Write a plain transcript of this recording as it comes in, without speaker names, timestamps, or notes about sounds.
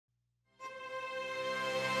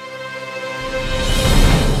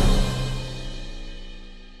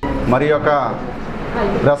మరి యొక్క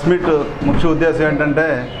press meet ముఖ్య ఉద్దేశం ఏంటంటే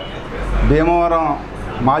భీమవరం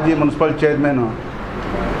మాజీ మున్సిపల్ చైర్మన్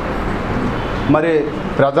మరి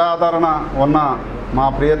ప్రజాదరణ ఉన్న మా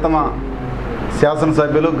ప్రియతమ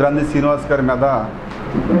శాసనసభ్యులు గ్రంథి శ్రీనివాస్ గారి మీద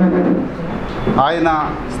ఆయన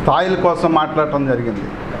స్థాయిల కోసం మాట్లాడటం జరిగింది.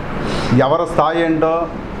 ఎవరి స్థాయి ఏంటో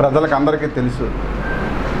ప్రజలకు అందరికీ తెలుసు.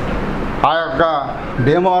 ఆ యొక్క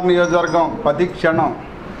భీమవరం నియోజకవర్గం ప్రతి క్షణం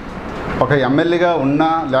ఒక ఎమ్మెల్యేగా ఉన్నా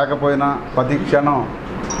లేకపోయినా ప్రతి క్షణం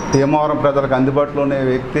భీమవరం ప్రజలకు అందుబాటులో ఉండే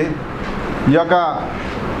వ్యక్తి. ఈ యొక్క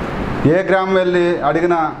ఏ గ్రామం వెళ్ళి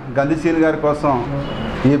అడిగిన గంధిసీని గారి కోసం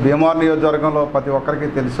ఈ భీమవరం నియోజకవర్గంలో ప్రతి ఒక్కరికి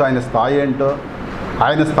తెలుసు ఆయన స్థాయి ఏంటో.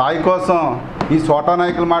 ఆయన స్థాయి కోసం ఈ సోటా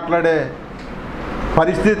నాయకులు మాట్లాడే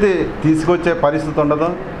పరిస్థితి తీసుకొచ్చే పరిస్థితి ఉండదు.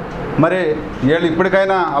 మరి వీళ్ళు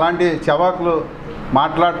ఇప్పటికైనా అలాంటి చవాకులు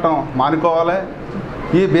మాట్లాడటం మానుకోవాలి.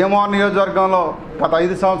 ఈ భీమవరం నియోజకవర్గంలో గత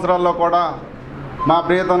 5 సంవత్సరాల్లో కూడా మా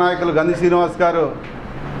ప్రియత నాయకులు గంధి శ్రీనివాస్ గారు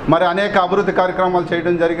మరి అనేక అభివృద్ధి కార్యక్రమాలు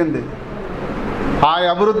చేయడం జరిగింది. ఆ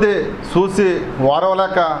అభివృద్ధి చూసి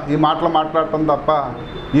ఓరవలేక ఈ మాటలు మాట్లాడటం తప్ప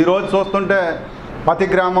ఈరోజు చూస్తుంటే ప్రతి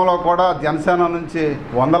గ్రామంలో కూడా జనసేన నుంచి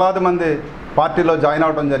వందలాది మంది పార్టీలో జాయిన్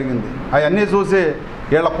అవ్వడం జరిగింది. అవన్నీ చూసి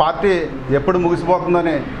వీళ్ళ పార్టీ ఎప్పుడు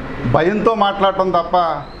ముగిసిపోతుందని భయంతో మాట్లాడటం తప్ప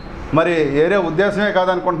మరి వేరే ఉద్దేశమే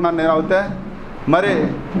కాదనుకుంటున్నాను నేను. అయితే మరి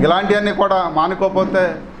ఇలాంటివన్నీ కూడా మానుకోకపోతే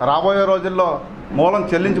రాబోయే రోజుల్లో మూలం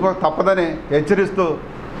చెల్లించుకోక తప్పదని హెచ్చరిస్తూ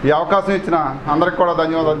ఈ అవకాశం ఇచ్చిన అందరికి కూడా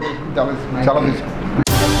ధన్యవాదాలు. సెలవు తీసుకుంటాను.